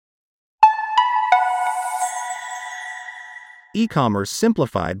E-commerce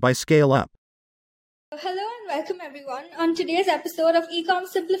simplified by Scale Up. Hello and welcome everyone. On today's episode of Ecom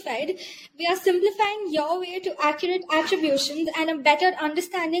Simplified, we are simplifying your way to accurate attributions and a better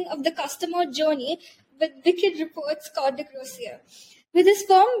understanding of the customer journey with Wicked Reports Scott Desgrosseilliers. With his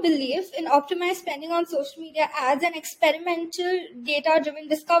firm belief in optimized spending on social media ads and experimental data-driven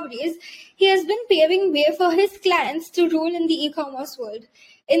discoveries, he has been paving way for his clients to rule in the e-commerce world.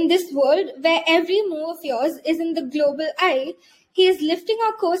 In this world where every move of yours is in the global eye, he is lifting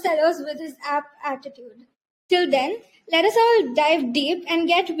our co-sellers with his app attitude. Till then, let us all dive deep and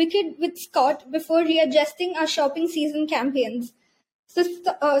get wicked with Scott before readjusting our shopping season campaigns. So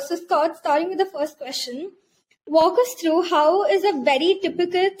Scott, starting with the first question, walk us through how is a very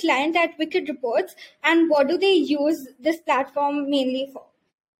typical client at Wicked Reports and what do they use this platform mainly for?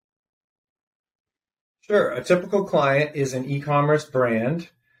 Sure. A typical client is an e-commerce brand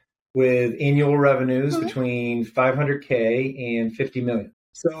with annual revenues between 500K and 50 million.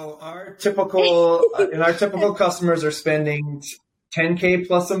 So our typical customers are spending 10K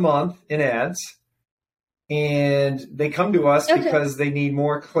plus a month in ads, and they come to us because they need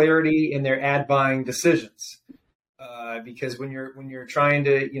more clarity in their ad buying decisions. Because when you're trying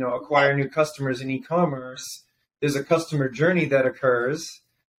to acquire new customers in e-commerce, there's a customer journey that occurs,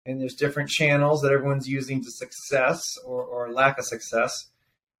 and there's different channels that everyone's using to success or lack of success.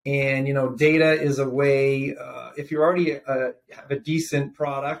 And, data is a way, if you already have a decent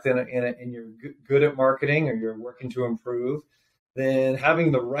product and you're good at marketing or you're working to improve, then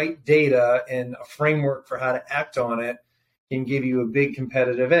having the right data and a framework for how to act on it can give you a big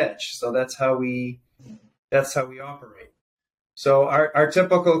competitive edge. So that's how we operate. So our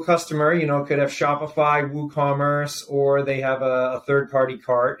typical customer, could have Shopify, WooCommerce, or they have a third-party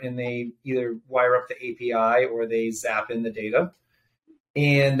cart and they either wire up the API or they zap in the data.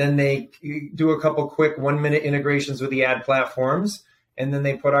 And then they do a couple quick 1-minute integrations with the ad platforms, and then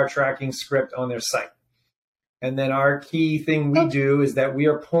they put our tracking script on their site. And then our key thing we do is that we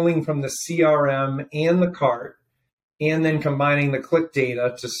are pulling from the CRM and the cart, and then combining the click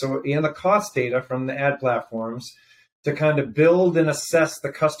data and the cost data from the ad platforms to kind of build and assess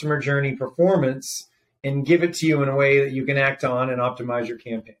the customer journey performance and give it to you in a way that you can act on and optimize your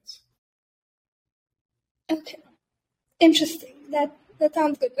campaigns. Okay. Interesting. That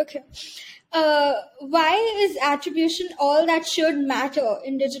sounds good. Okay. Why is attribution all that should matter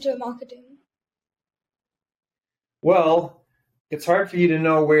in digital marketing? Well, it's hard for you to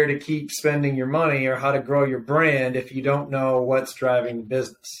know where to keep spending your money or how to grow your brand if you don't know what's driving the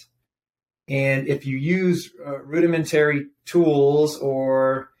business. And if you use rudimentary tools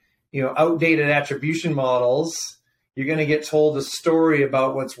or outdated attribution models, you're going to get told a story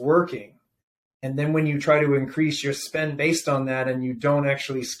about what's working. And then when you try to increase your spend based on that and you don't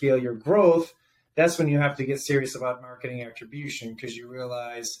actually scale your growth, that's when you have to get serious about marketing attribution, because you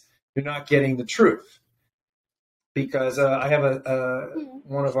realize you're not getting the truth. Because I have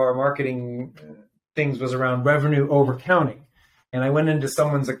one of our marketing things was around revenue overcounting. And I went into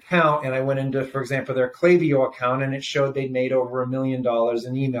someone's account and I went into, for example, their Klaviyo account, and it showed they'd made over $1 million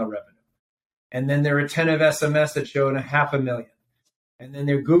in email revenue. And then their attentive SMS that showed $500,000. And then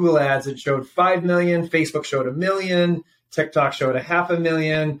their Google ads, it showed 5 million, Facebook showed 1 million, TikTok showed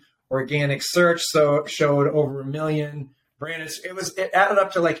 $500,000, organic search showed over 1 million. It added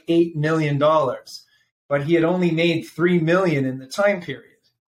up to like $8 million, but he had only made 3 million in the time period.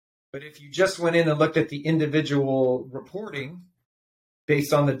 But if you just went in and looked at the individual reporting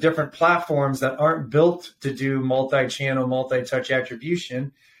based on the different platforms that aren't built to do multi-channel, multi-touch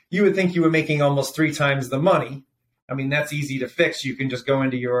attribution, you would think you were making almost 3 times the money. I mean, that's easy to fix. You can just go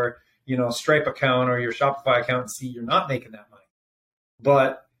into your, Stripe account or your Shopify account and see you're not making that money.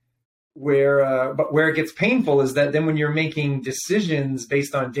 But where it gets painful is that then when you're making decisions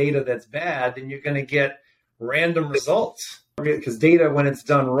based on data that's bad, then you're going to get random results. Because data, when it's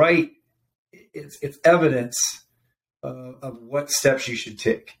done right, it's evidence of what steps you should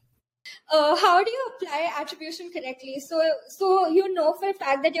take. How do you apply attribution correctly? So you know for a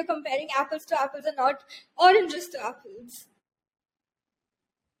fact that you're comparing apples to apples and not oranges to apples.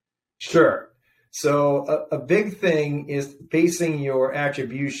 Sure. So a big thing is basing your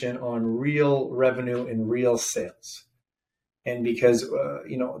attribution on real revenue and real sales. And because,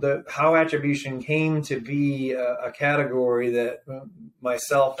 how attribution came to be a category that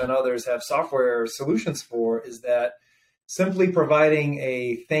myself and others have software solutions for is that simply providing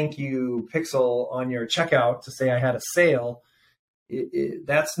a thank you pixel on your checkout to say I had a sale,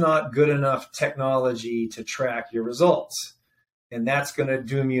 that's not good enough technology to track your results. And that's going to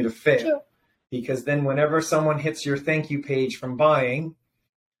doom you to fail. True. Because then whenever someone hits your thank you page from buying,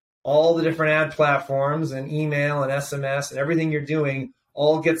 all the different ad platforms and email and SMS and everything you're doing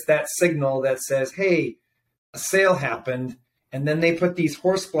all gets that signal that says, hey, a sale happened. And then they put these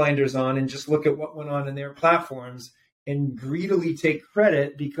horse blinders on and just look at what went on in their platforms and greedily take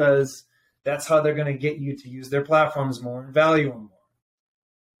credit because that's how they're going to get you to use their platforms more and value them more.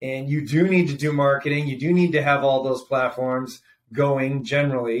 And you do need to do marketing. You do need to have all those platforms going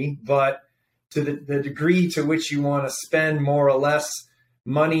generally, but to the degree to which you want to spend more or less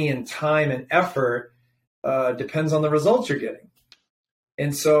money and time and effort depends on the results you're getting.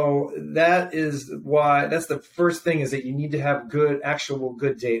 And so that is why that's the first thing, is that you need to have good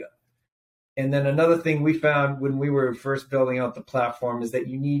data. And then another thing we found when we were first building out the platform is that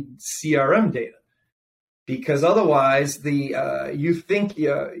you need CRM data, because otherwise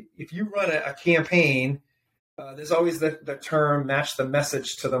if you run a campaign, there's always the term match the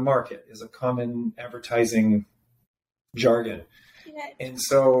message to the market is a common advertising jargon. Right. And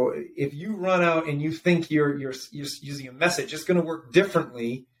so if you run out and you think you're using a message, it's going to work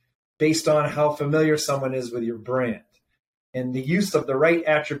differently based on how familiar someone is with your brand. And the use of the right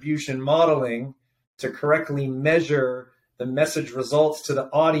attribution modeling to correctly measure the message results to the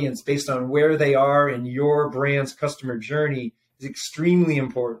audience based on where they are in your brand's customer journey is extremely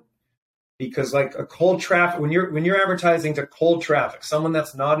important. Because like a cold traffic, when you're advertising to cold traffic, someone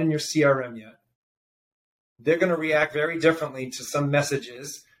that's not in your CRM yet, they're going to react very differently to some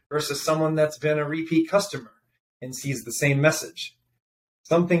messages versus someone that's been a repeat customer and sees the same message.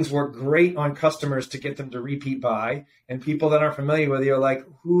 Some things work great on customers to get them to repeat buy, and people that aren't familiar with you are like,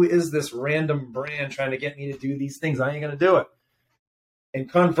 who is this random brand trying to get me to do these things? I ain't going to do it.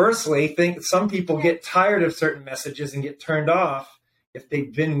 And conversely, some people get tired of certain messages and get turned off if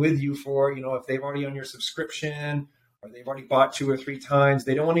they've been with you for, if they've already on your subscription or they've already bought 2 or 3 times,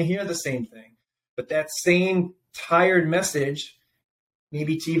 they don't want to hear the same thing. But that same tired message,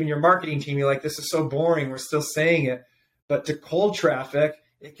 maybe to even your marketing team, you're like, this is so boring, we're still saying it. But to cold traffic,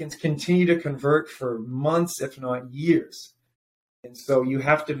 it can continue to convert for months, if not years. And so you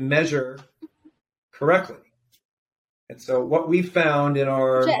have to measure correctly. And so what we found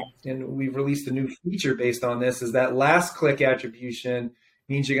and we've released a new feature based on this, is that last click attribution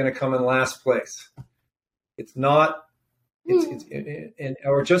means you're going to come in last place. It's not,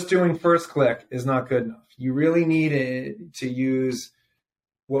 or just doing first click is not good enough. You really need to use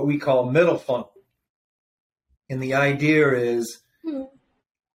what we call middle funnel. And the idea is,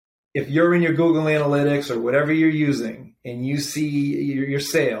 if you're in your Google Analytics or whatever you're using and you see your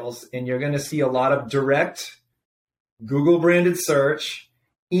sales, and you're going to see a lot of direct Google branded search,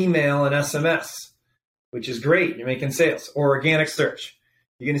 email, and SMS, which is great. You're making sales. Or organic search.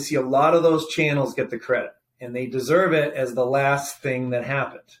 You're going to see a lot of those channels get the credit, and they deserve it as the last thing that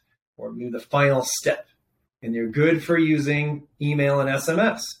happened, or maybe the final step. And they're good for using email and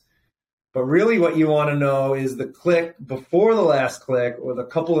SMS. But really what you want to know is the click before the last click, or the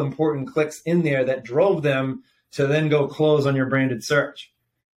couple important clicks in there that drove them to then go close on your branded search.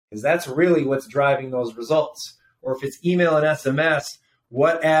 Because that's really what's driving those results. Or if it's email and SMS,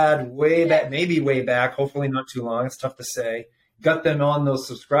 what ad way back, hopefully not too long, it's tough to say, got them on those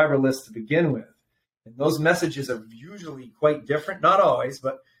subscriber lists to begin with. And those messages are usually quite different, not always,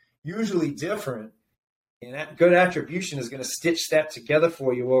 but usually different. And that good attribution is going to stitch that together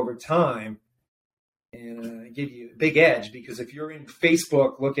for you over time and give you a big edge. Because if you're in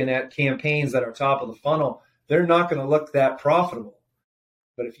Facebook looking at campaigns that are top of the funnel, they're not going to look that profitable.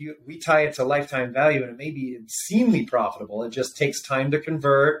 But if we tie it to lifetime value, and it may be obscenely profitable, it just takes time to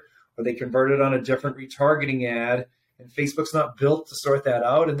convert, or they convert it on a different retargeting ad, and Facebook's not built to sort that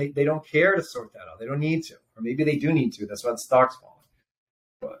out, and they don't care to sort that out. They don't need to. Or maybe they do need to. That's why the stock's falling.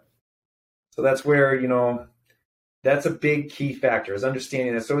 So that's where, that's a big key factor, is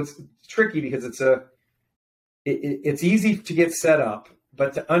understanding that. So it's tricky because it's easy to get set up,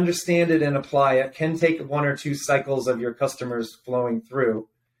 but to understand it and apply it can take 1 or 2 cycles of your customers flowing through.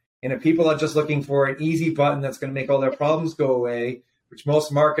 And if people are just looking for an easy button that's going to make all their problems go away, which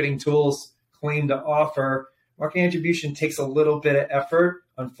most marketing tools claim to offer, marketing attribution takes a little bit of effort,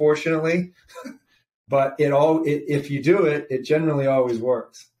 unfortunately. But if you do it, it generally always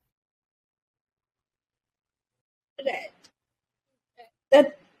works. Right.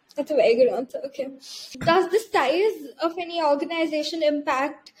 That's a very good answer. Okay. Does the size of any organization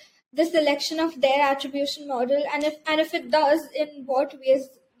impact the selection of their attribution model? And if it does, in what ways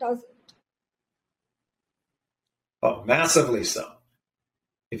does it? Oh, massively so.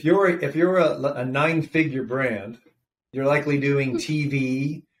 If you're a 9-figure brand, you're likely doing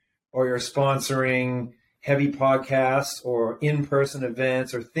TV, or you're sponsoring heavy podcasts or in-person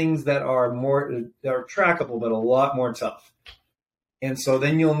events, or things that are trackable but a lot more tough. And so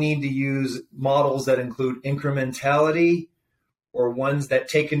then you'll need to use models that include incrementality, or ones that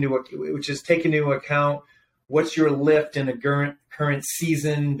take into account what's your lift in a current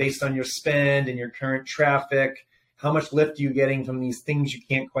season based on your spend and your current traffic. How much lift are you getting from these things you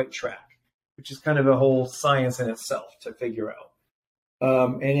can't quite track, which is kind of a whole science in itself to figure out.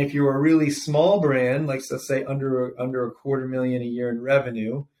 And if you're a really small brand, like let's say under $250,000 a year in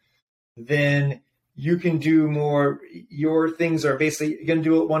revenue, then you can do more. Your things are basically, you're going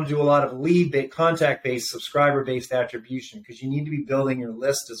to want to do a lot of contact-based, subscriber-based attribution, because you need to be building your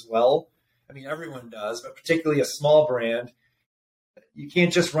list as well. I mean, everyone does, but particularly a small brand, you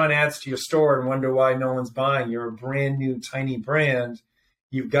can't just run ads to your store and wonder why no one's buying. You're a brand new, tiny brand.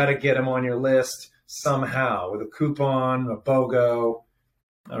 You've got to get them on your list somehow with a coupon, a BOGO,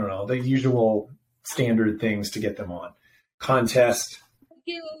 I don't know, the usual standard things to get them on. Contest.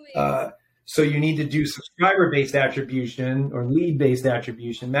 So you need to do subscriber-based attribution, or lead-based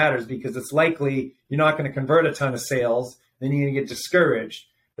attribution matters, because it's likely you're not going to convert a ton of sales. Then you're going to get discouraged.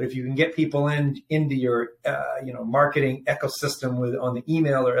 But if you can get people into your marketing ecosystem on the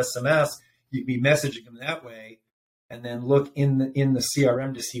email or SMS, you can be messaging them that way, and then look in the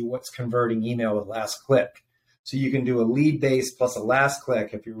CRM to see what's converting email with last click. So you can do a lead-based plus a last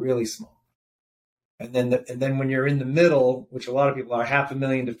click if you're really small. And then when you're in the middle, which a lot of people are,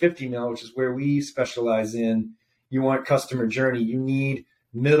 $500,000 to $50 million, which is where we specialize in, you want customer journey. You need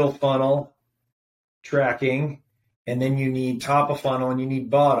middle funnel tracking, and then you need top of funnel, and you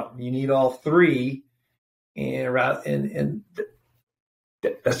need bottom. You need all three, and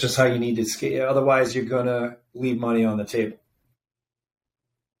that's just how you need to scale. Otherwise, you're going to leave money on the table.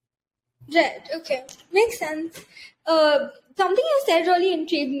 Right. Okay. Makes sense. Something you said really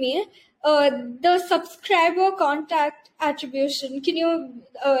intrigued me. The subscriber contact attribution. Can you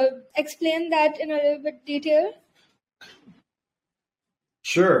explain that in a little bit detail?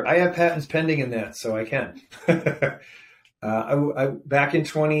 Sure. I have patents pending in that, so I can. Back in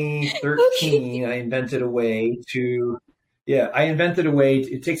 2013, I invented a way to,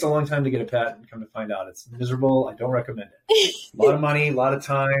 it takes a long time to get a patent, come to find out. It's miserable. I don't recommend it. A lot of money, a lot of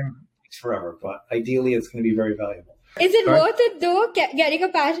time, takes forever, but ideally it's going to be very valuable. Is it worth it though, getting a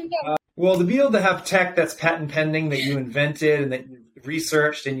patent? Well, to be able to have tech that's patent pending, that you invented and that you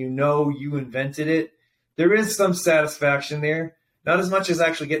researched and you invented it, there is some satisfaction there. Not as much as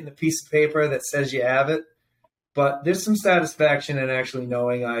actually getting the piece of paper that says you have it, but there's some satisfaction in actually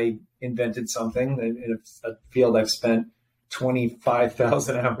knowing I invented something in a field I've spent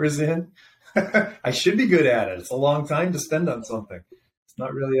 25,000 hours in. I should be good at it. It's a long time to spend on something. It's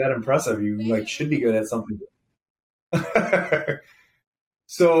not really that impressive. You should be good at something.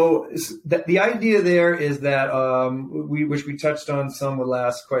 So the idea there is that, which we touched on some with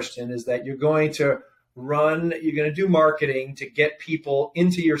last question, is that you're going to do marketing to get people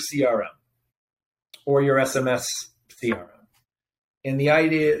into your CRM or your SMS CRM. And the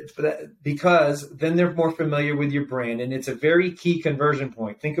idea, because then they're more familiar with your brand, and it's a very key conversion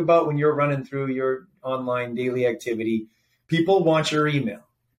point. Think about when you're running through your online daily activity, people want your email.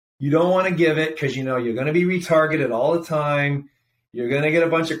 You don't want to give it because you're going to be retargeted all the time. You're going to get a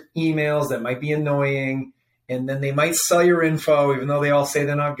bunch of emails that might be annoying, and then they might sell your info, even though they all say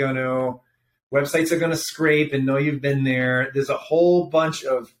they're not going to. Websites are going to scrape and know you've been there. There's a whole bunch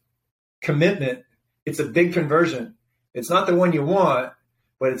of commitment. It's a big conversion. It's not the one you want,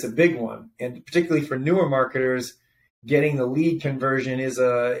 but it's a big one. And particularly for newer marketers, getting the lead conversion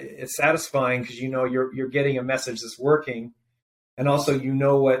it's satisfying, because you're getting a message that's working, and also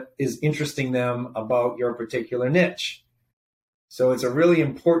what is interesting them about your particular niche. So it's a really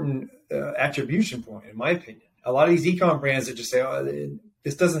important attribution point, in my opinion. A lot of these e-com brands that just say,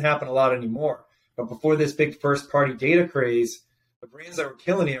 this doesn't happen a lot anymore. But before this big first-party data craze, the brands that were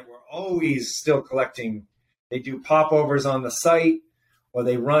killing it were always still collecting. They do popovers on the site, or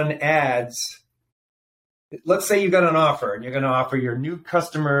they run ads. Let's say you got an offer, and you're going to offer your new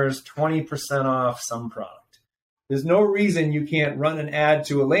customers 20% off some product. There's no reason you can't run an ad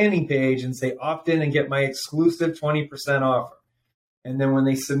to a landing page and say, opt in and get my exclusive 20% offer. And then when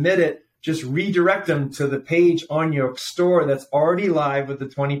they submit it, just redirect them to the page on your store that's already live with the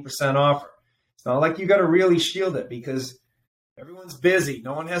 20% offer. It's not like you got to really shield it, because everyone's busy.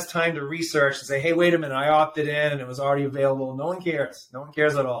 No one has time to research and say, hey, wait a minute, I opted in and it was already available. No one cares. No one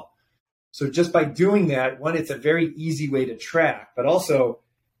cares at all. So just by doing that, one, it's a very easy way to track, but also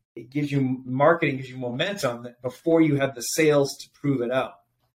it gives you momentum before you have the sales to prove it out.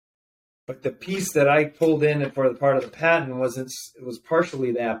 But the piece that I pulled in for the part of the patent it was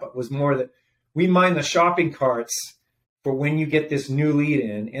partially that, but was more that we mine the shopping carts for when you get this new lead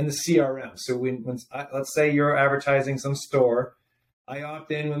in, and the CRM. So let's say you're advertising some store, I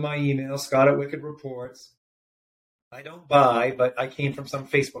opt in with my email, Scott at Wicked Reports. I don't buy, but I came from some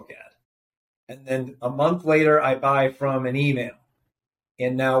Facebook ad. And then a month later, I buy from an email.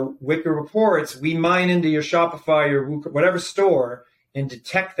 And now Wicked Reports, we mine into your Shopify or whatever store and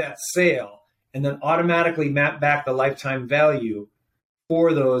detect that sale and then automatically map back the lifetime value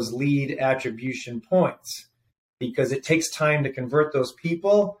for those lead attribution points, because it takes time to convert those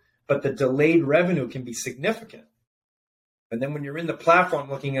people, but the delayed revenue can be significant. And then when you're in the platform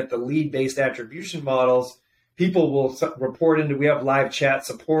looking at the lead-based attribution models, people will report into, we have live chat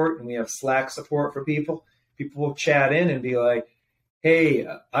support and we have Slack support for people. People will chat in and be like, hey,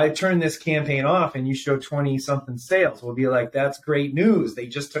 I turned this campaign off and you show 20 something sales. We'll be like, that's great news. They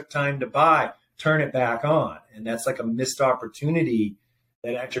just took time to buy, turn it back on. And that's like a missed opportunity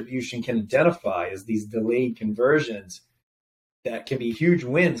that attribution can identify as these delayed conversions that can be huge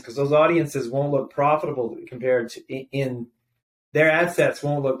wins, because those audiences won't look profitable compared to in their ad sets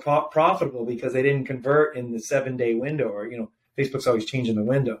won't look profitable because they didn't convert in the 7-day window, or, Facebook's always changing the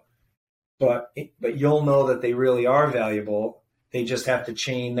window, but you'll know that they really are valuable. They just have to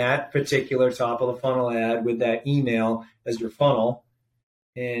chain that particular top of the funnel ad with that email as your funnel.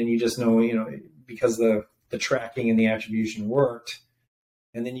 And you just know, because the tracking and the attribution worked,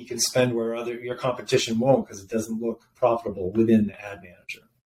 and then you can spend where your competition won't, because it doesn't look profitable within the ad manager.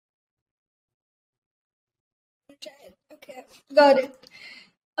 Okay, got it.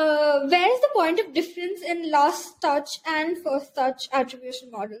 Where is the point of difference in last touch and first touch attribution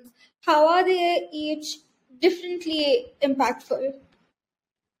models? How are they each differently impactful?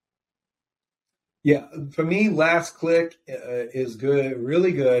 Yeah, for me, last click is good,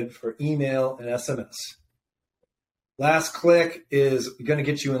 really good for email and SMS. Last click is going to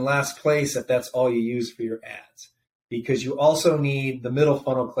get you in last place if that's all you use for your ads, because you also need the middle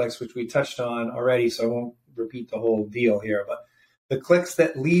funnel clicks, which we touched on already, so I won't repeat the whole deal here. But the clicks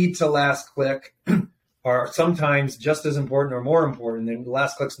that lead to last click are sometimes just as important or more important, and the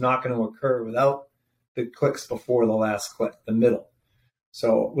last click's not going to occur without the clicks before the last click, the middle.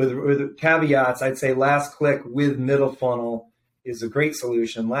 So with caveats, I'd say last click with middle funnel is a great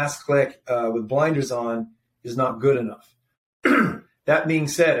solution. Last click with blinders on is not good enough. That being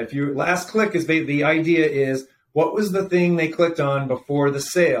said, if your last click is the idea is, what was the thing they clicked on before the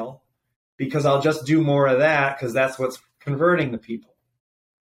sale? Because I'll just do more of that because that's what's converting the people.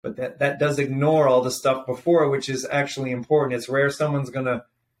 But that does ignore all the stuff before, which is actually important. It's rare someone's gonna.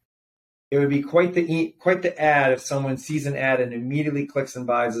 It would be quite the ad if someone sees an ad and immediately clicks and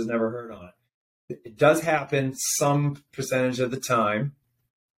buys, has never heard on it. It does happen some percentage of the time.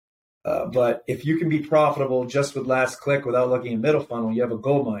 But if you can be profitable just with last click without looking at middle funnel, you have a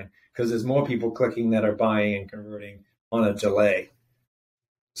gold mine, because there's more people clicking that are buying and converting on a delay.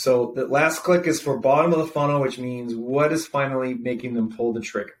 So the last click is for bottom of the funnel, which means what is finally making them pull the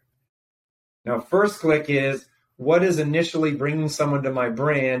trigger. Now, first click is what is initially bringing someone to my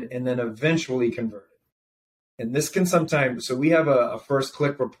brand and then eventually convert it. And this can sometimes, so we have a first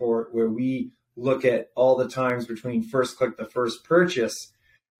click report where we look at all the times between first click to first purchase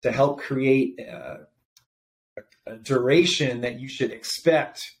to help create a duration that you should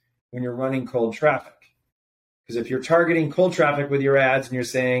expect when you're running cold traffic. Because if you're targeting cold traffic with your ads and you're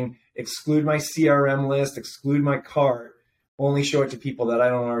saying, exclude my CRM list, exclude my cart, only show it to people that I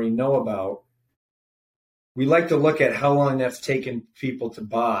don't already know about, we like to look at how long that's taken people to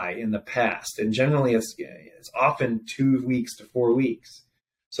buy in the past. And generally it's often 2 weeks to 4 weeks.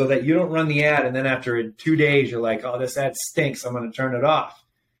 So that you don't run the ad and then after 2 days, you're like, oh, this ad stinks, I'm going to turn it off.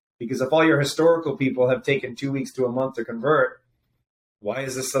 Because if all your historical people have taken 2 weeks to a month to convert, why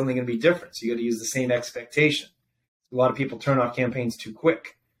is this suddenly going to be different? So you got to use the same expectation. A lot of people turn off campaigns too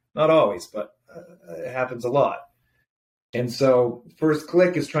quick. Not always, but it happens a lot. And so first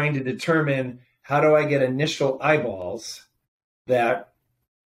click is trying to determine, how do I get initial eyeballs that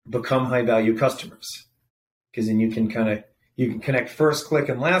become high value customers? Because then you can connect first click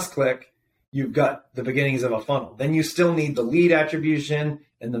and last click. You've got the beginnings of a funnel. Then you still need the lead attribution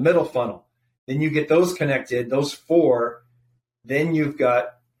and the middle funnel. Then you get those connected, those four. Then you've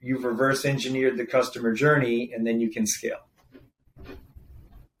reverse engineered the customer journey, and then you can scale.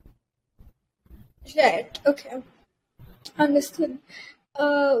 Right. Okay. Understood.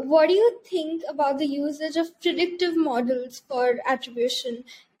 What do you think about the usage of predictive models for attribution,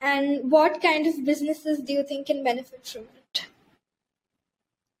 and what kind of businesses do you think can benefit from it?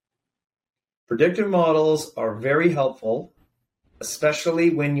 Predictive models are very helpful,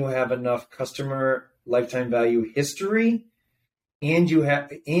 especially when you have enough customer lifetime value history, and you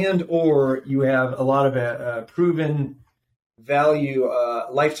have a lot of proven value,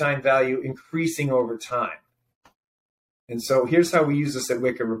 lifetime value increasing over time. And so here's how we use this at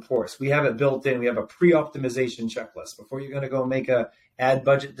Wicked Reports. We have it built in. We have a pre-optimization checklist. Before you're going to go make a ad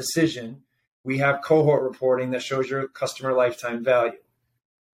budget decision, we have cohort reporting that shows your customer lifetime value.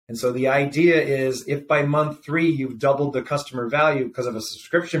 And so the idea is if by month 3 you've doubled the customer value because of a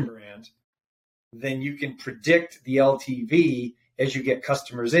subscription brand, then you can predict the LTV as you get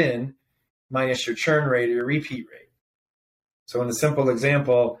customers in minus your churn rate or your repeat rate. So in a simple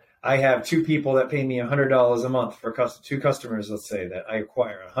example, I have 2 people that pay me $100 a month for 2 customers, let's say, that I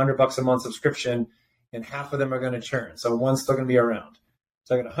acquire, $100 a month subscription, and half of them are going to churn. So one's still going to be around.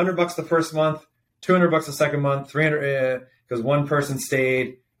 So I got $100 the first month, $200 the second month, $300 because one person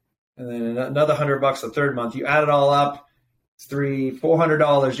stayed, and then another $100 the third month. You add it all up, it's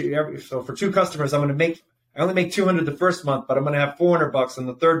 $400. So for 2 customers, I only make $200 the first month, but I'm going to have $400 in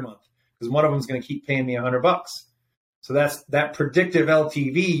the third month because one of them is going to keep paying me $100. So that's that predictive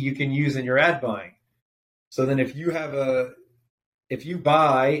LTV you can use in your ad buying. So then if you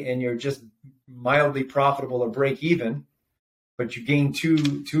buy and you're just mildly profitable or break even, but you gain two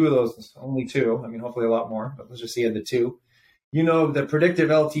of those, only 2, I mean, hopefully a lot more, but let's just say the 2, the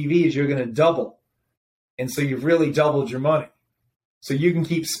predictive LTV is you're going to double. And so you've really doubled your money. So you can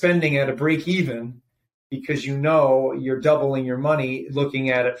keep spending at a break even because you're doubling your money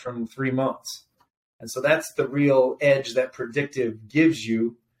looking at it from 3 months. And so that's the real edge that predictive gives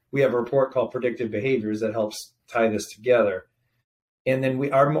you. We have a report called Predictive Behaviors that helps tie this together. And then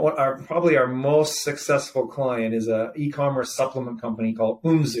probably our most successful client is an e-commerce supplement company called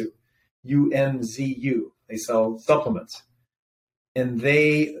Umzu, UMZU. They sell supplements. And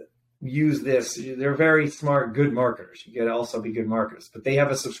they use this. They're very smart, good marketers. You got to also be good marketers. But they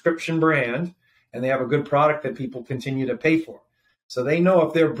have a subscription brand, and they have a good product that people continue to pay for. So they know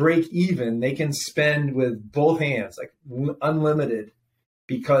if they're break even, they can spend with both hands, like unlimited,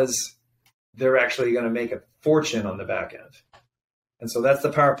 because they're actually going to make a fortune on the back end. And so that's the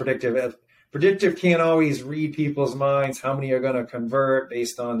power of predictive. Predictive can't always read people's minds, how many are going to convert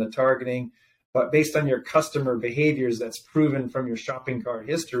based on the targeting, but based on your customer behaviors that's proven from your shopping cart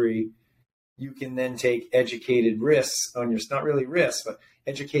history, you can then take educated risks on not really risks, but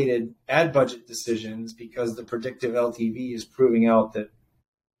educated ad budget decisions because the predictive LTV is proving out that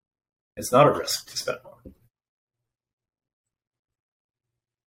it's not a risk to spend more.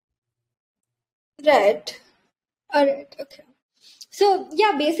 Right. All right. Okay. So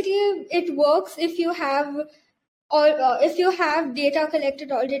yeah, basically it works if you have data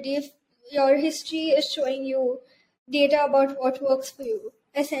collected already. If your history is showing you data about what works for you,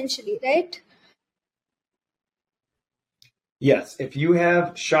 essentially, right? Yes, if you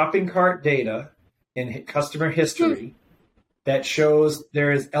have shopping cart data and customer history that shows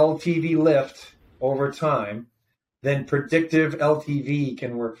there is LTV lift over time, then predictive LTV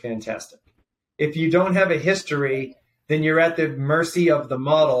can work fantastic. If you don't have a history, then you're at the mercy of the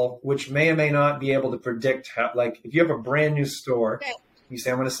model, which may or may not be able to predict how, like if you have a brand new store, you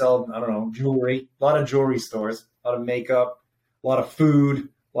say, I'm going to sell, I don't know, jewelry, a lot of jewelry stores, a lot of makeup, a lot of food,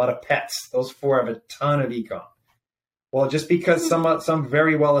 a lot of pets. Those 4 have a ton of e-com. Well, just because some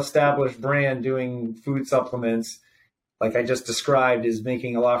very well-established brand doing food supplements, like I just described, is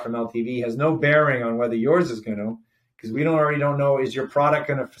making a lot from LTV, has no bearing on whether yours is going to, because we already don't know, is your product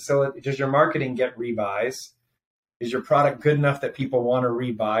going to facilitate, does your marketing get rebuys? Is your product good enough that people want to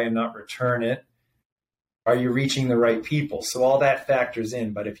rebuy and not return it? Are you reaching the right people? So all that factors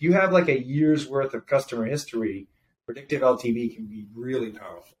in. But if you have like a year's worth of customer history, predictive LTV can be really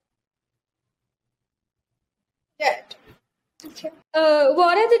powerful. Right. Okay.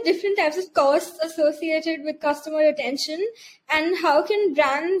 What are the different types of costs associated with customer retention, and how can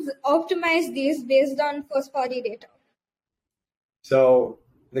brands optimize these based on first-party data? So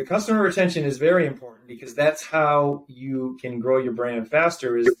the customer retention is very important because that's how you can grow your brand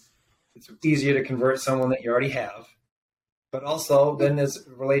faster. It's easier to convert someone that you already have, but also then as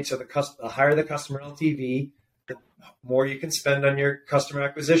it relates to the higher the customer LTV, the more you can spend on your customer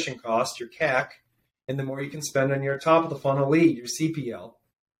acquisition cost, your CAC, and the more you can spend on your top of the funnel lead, your CPL.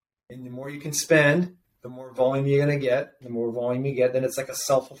 And the more you can spend, the more volume you're going to get. The more volume you get, then it's like a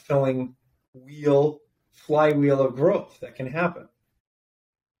self-fulfilling flywheel of growth that can happen.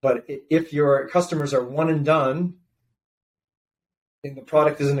 But if your customers are one and done, and the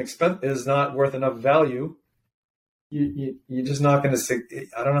product is not worth enough value, you're just not going to.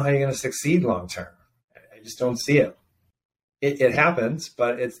 I don't know how you're going to succeed long term. I just don't see it. It happens,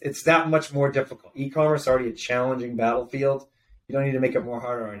 but it's that much more difficult. E-commerce is already a challenging battlefield. You don't need to make it more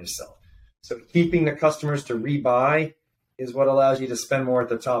harder on yourself. So keeping the customers to rebuy is what allows you to spend more at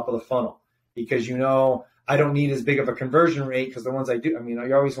the top of the funnel, because I don't need as big of a conversion rate, because the ones I do,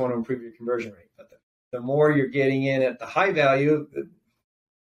 you always want to improve your conversion rate, but the more you're getting in at the high value,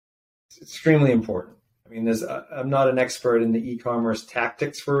 it's extremely important. I mean, I'm not an expert in the e-commerce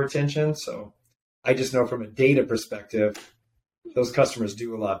tactics for retention, so I just know from a data perspective, those customers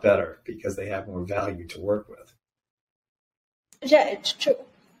do a lot better because they have more value to work with. Right, true.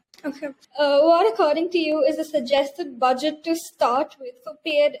 Okay. What, according to you, is the suggested budget to start with for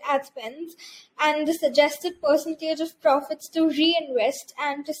paid ad spends and the suggested percentage of profits to reinvest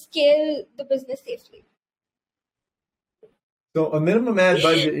and to scale the business safely? So a minimum ad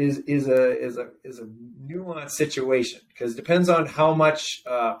budget is a nuanced situation because it depends on how much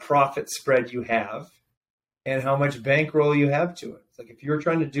profit spread you have and how much bankroll you have to it. It's like if you're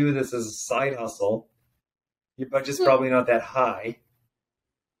trying to do this as a side hustle, your budget's probably not that high,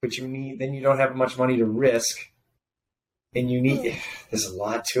 but then you don't have much money to risk, and there's a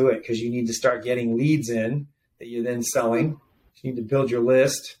lot to it because you need to start getting leads in that you're then selling. You need to build your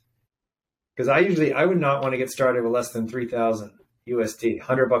list. Because I would not want to get started with less than 3,000 USD,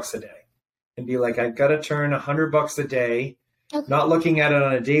 $100 a day, and be like, I've got to turn $100 a day, not looking at it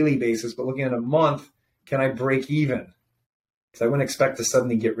on a daily basis, but looking at a month. Can I break even? Because I wouldn't expect to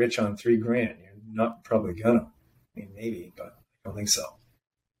suddenly get rich on $3,000. You're not probably gonna. I mean, maybe, but I don't think so.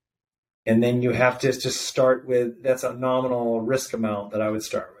 And then you have to just start with, that's a nominal risk amount that I would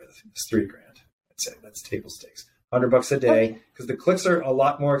start with. It's $3,000. I'd say that's table stakes. $100 a day, because the clicks are a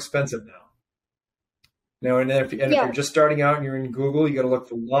lot more expensive now. If you're just starting out and you're in Google, you got to look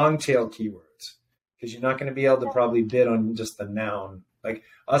for long tail keywords because you're not going to be able to probably bid on just the noun. Like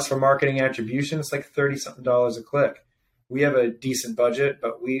us for marketing attribution, it's like $30-something a click. We have a decent budget,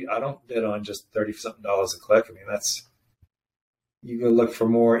 but I don't bid on just $30-something a click. I mean, you go look for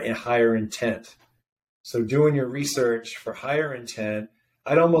more in higher intent. So doing your research for higher intent,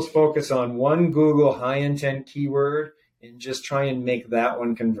 I'd almost focus on one Google high intent keyword and just try and make that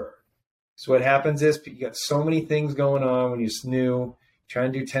one convert. So what happens is you got so many things going on when you're new,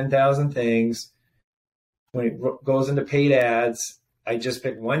 trying to do 10,000 things. When it goes into paid ads, I just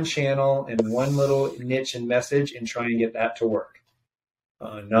pick one channel and one little niche and message and try and get that to work.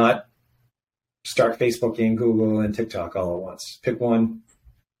 Not start Facebook and Google and TikTok all at once. Pick one,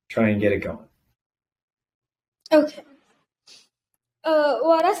 try and get it going. Okay.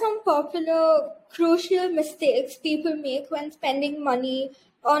 What are some popular, crucial mistakes people make when spending money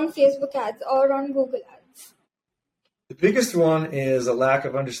on Facebook ads or on Google ads? The biggest one is a lack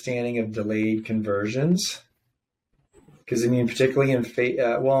of understanding of delayed conversions. Because, I mean, particularly on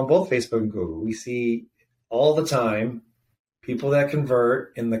both Facebook and Google, we see all the time people that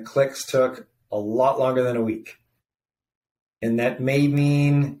convert and the clicks took a lot longer than a week. And that may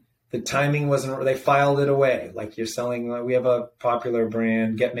mean the timing wasn't, they filed it away. Like you're selling, we have a popular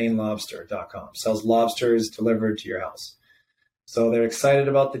brand, getmainelobster.com, sells lobsters delivered to your house. So they're excited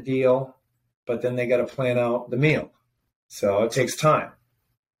about the deal, but then they got to plan out the meal. So it takes time.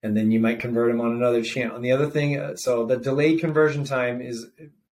 And then you might convert them on another channel. And the other thing, so the delayed conversion time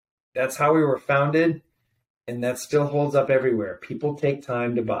that's how we were founded. And that still holds up everywhere. People take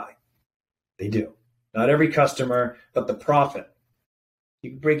time to buy. They do. Not every customer, but the profit.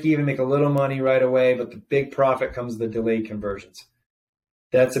 You can break even, make a little money right away, but the big profit comes the delayed conversions.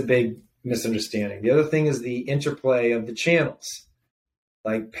 That's a big misunderstanding. The other thing is the interplay of the channels.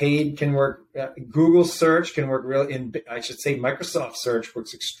 Like paid can work, Google search can work Microsoft search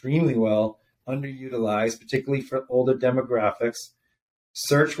works extremely well, underutilized, particularly for older demographics.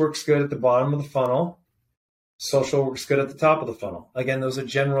 Search works good at the bottom of the funnel. Social works good at the top of the funnel. Again, those are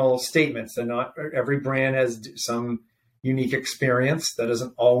general statements. They're not, every brand has some unique experience that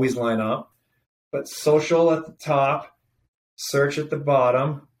doesn't always line up. But social at the top, search at the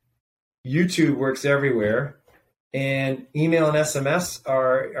bottom, YouTube works everywhere. And email and SMS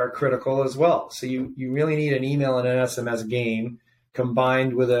are critical as well. So you really need an email and an SMS game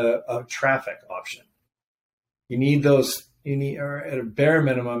combined with a traffic option. Or at a bare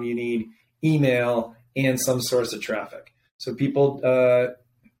minimum, you need email and some source of traffic. So people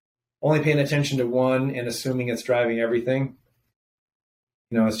only paying attention to one and assuming it's driving everything,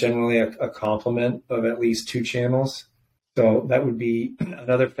 it's generally a complement of at least two channels. So that would be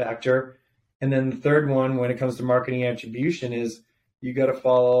another factor. And then the third one, when it comes to marketing attribution, is you got to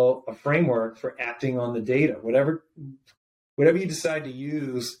follow a framework for acting on the data. Whatever you decide to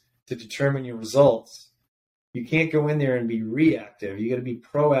use to determine your results, you can't go in there and be reactive. You got to be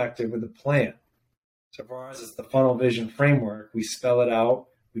proactive with a plan. So for us, it's the funnel vision framework. We spell it out.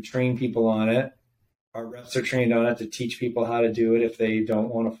 We train people on it. Our reps are trained on it to teach people how to do it if they don't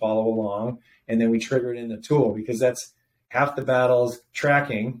want to follow along. And then we trigger it in the tool because that's half the battle is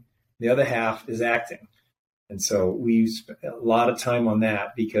tracking. The other half is acting. And so we spent a lot of time on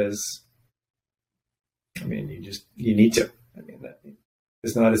that because I mean, you need to. I mean,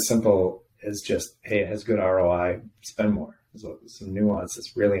 it's not as simple as just, hey, it has good ROI, spend more. There's some nuance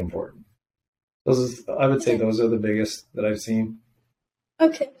that's really important. I would say those are the biggest that I've seen.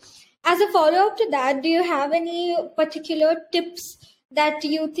 Okay. As a follow-up to that, do you have any particular tips that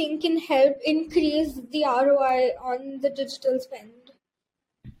you think can help increase the ROI on the digital spend?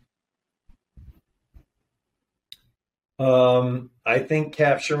 I think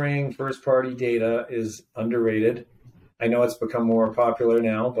capturing first-party data is underrated. I know it's become more popular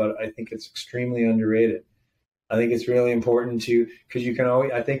now, but I think it's extremely underrated. I think it's really important because you can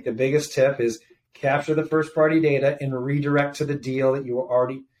always, I think the biggest tip is capture the first-party data and redirect to the deal that if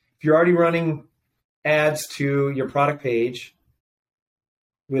you're already running ads to your product page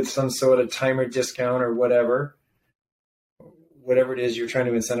with some sort of timer discount or whatever it is you're trying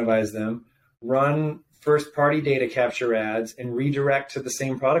to incentivize them, run first-party data capture ads and redirect to the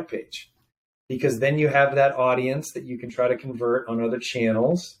same product page, because then you have that audience that you can try to convert on other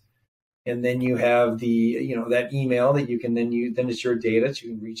channels, and then you have that email that you can then use. Then it's your data, so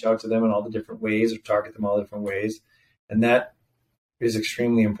you can reach out to them in all the different ways or target them all different ways, and that is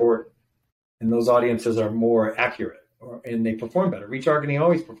extremely important. And those audiences are more accurate, and they perform better. Retargeting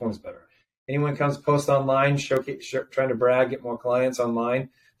always performs better. Anyone comes post online, trying to brag, get more clients online,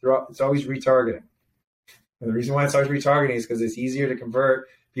 it's always retargeting. And the reason why it's always retargeting is because it's easier to convert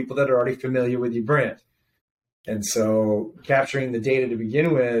people that are already familiar with your brand. And so capturing the data to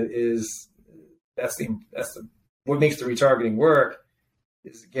begin with that's what makes the retargeting work,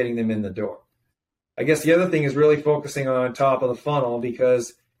 is getting them in the door. I guess the other thing is really focusing on top of the funnel,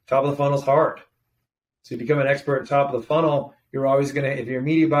 because top of the funnel is hard. So you become an expert at top of the funnel, if you're a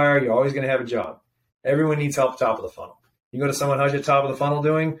media buyer, you're always going to have a job. Everyone needs help top of the funnel. You go to someone, how's your top of the funnel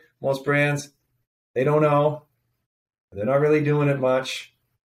doing? Most brands, they don't know. They're not really doing it much,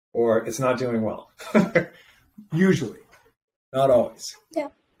 or it's not doing well. Usually, not always. Yeah.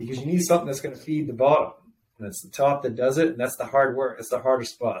 Because you need something that's going to feed the bottom. And it's the top that does it, and that's the hard work. It's the harder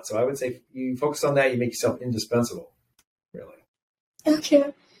spot. So I would say if you focus on that, you make yourself indispensable, really.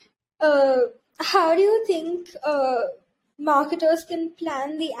 Okay. How do you think marketers can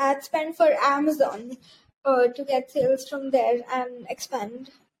plan the ad spend for Amazon to get sales from there and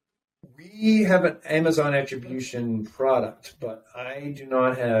expand? We have an Amazon attribution product, but I do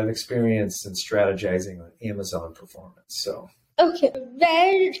not have experience in strategizing on Amazon performance. So, okay,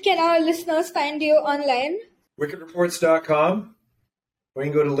 where can our listeners find you online? wickedreports.com, or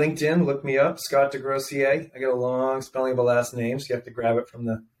you can go to LinkedIn, look me up, Scott Desgrosseilliers. I got a long spelling of a last name, so you have to grab it from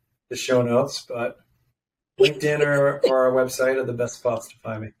the show notes. But LinkedIn or our website are the best spots to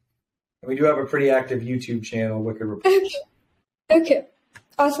find me. And we do have a pretty active YouTube channel, Wicked Reports. Okay.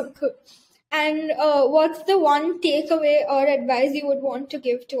 Awesome, cool. And what's the one takeaway or advice you would want to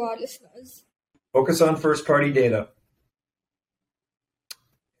give to our listeners? Focus on first-party data.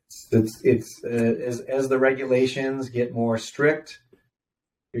 As the regulations get more strict,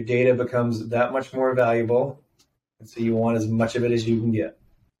 your data becomes that much more valuable, and so you want as much of it as you can get.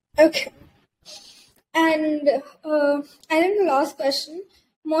 Okay. And I think the last question.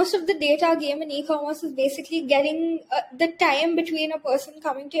 Most of the data game in e-commerce is basically getting the time between a person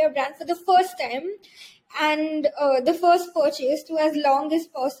coming to your brand for the first time and the first purchase to as long as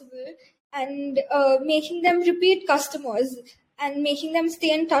possible, and making them repeat customers and making them stay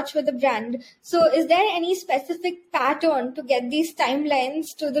in touch with the brand. So is there any specific pattern to get these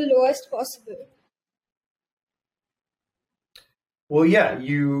timelines to the lowest possible? Well, yeah,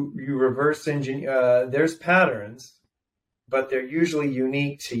 you reverse engineer. There's patterns, but they're usually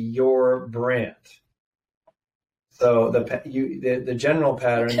unique to your brand. So the general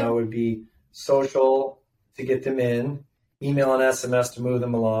pattern, though, would be social to get them in, email and SMS to move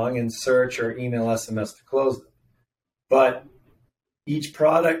them along, and search or email SMS to close them. But each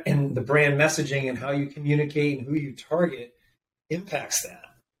product and the brand messaging and how you communicate and who you target impacts that.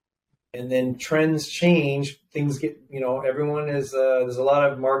 And then trends change, things get, everyone is, there's a lot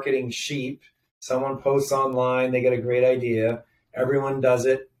of marketing sheep. Someone posts online, they get a great idea. Everyone does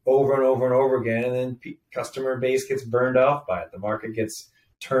it over and over and over again. And then customer base gets burned off by it. The market gets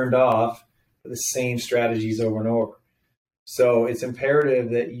turned off for the same strategies over and over. So it's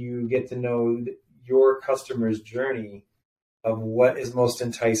imperative that you get to know your customer's journey of what is most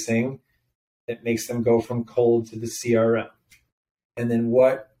enticing that makes them go from cold to the CRM. And then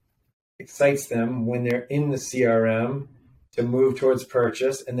what excites them when they're in the CRM to move towards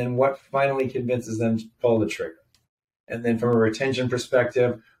purchase, and then what finally convinces them to pull the trigger. And then from a retention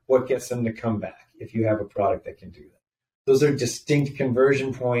perspective, what gets them to come back if you have a product that can do that. Those are distinct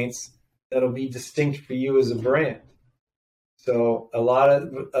conversion points that'll be distinct for you as a brand. So a lot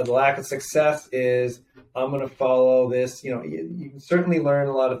of the lack of success is I'm going to follow this. You can certainly learn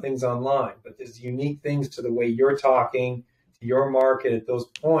a lot of things online, but there's unique things to the way you're talking to your market at those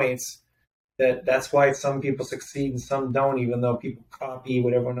points that's why some people succeed and some don't, even though people copy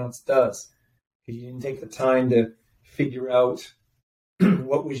what everyone else does. Because you didn't take the time to figure out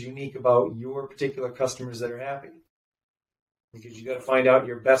what was unique about your particular customers that are happy. Because you got to find out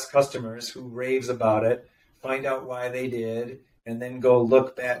your best customers who raves about it, find out why they did, and then go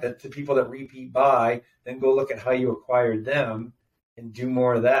look back at the people that repeat buy, then go look at how you acquired them and do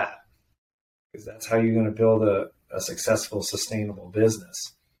more of that. Because that's how you're going to build a successful, sustainable business,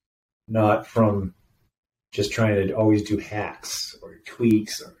 not from just trying to always do hacks or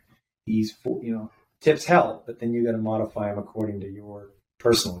tweaks or these, tips help, but then you got to modify them according to your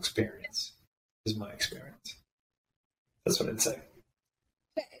personal experience, is my experience. That's what I'd say.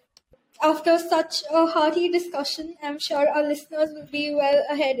 After such a hearty discussion, I'm sure our listeners will be well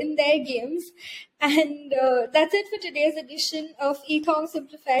ahead in their games. And that's it for today's edition of Ecom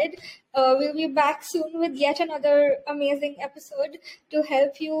Simplified. We'll be back soon with yet another amazing episode to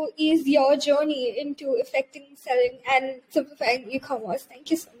help you ease your journey into effecting selling and simplifying e-commerce.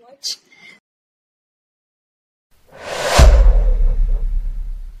 Thank you so much.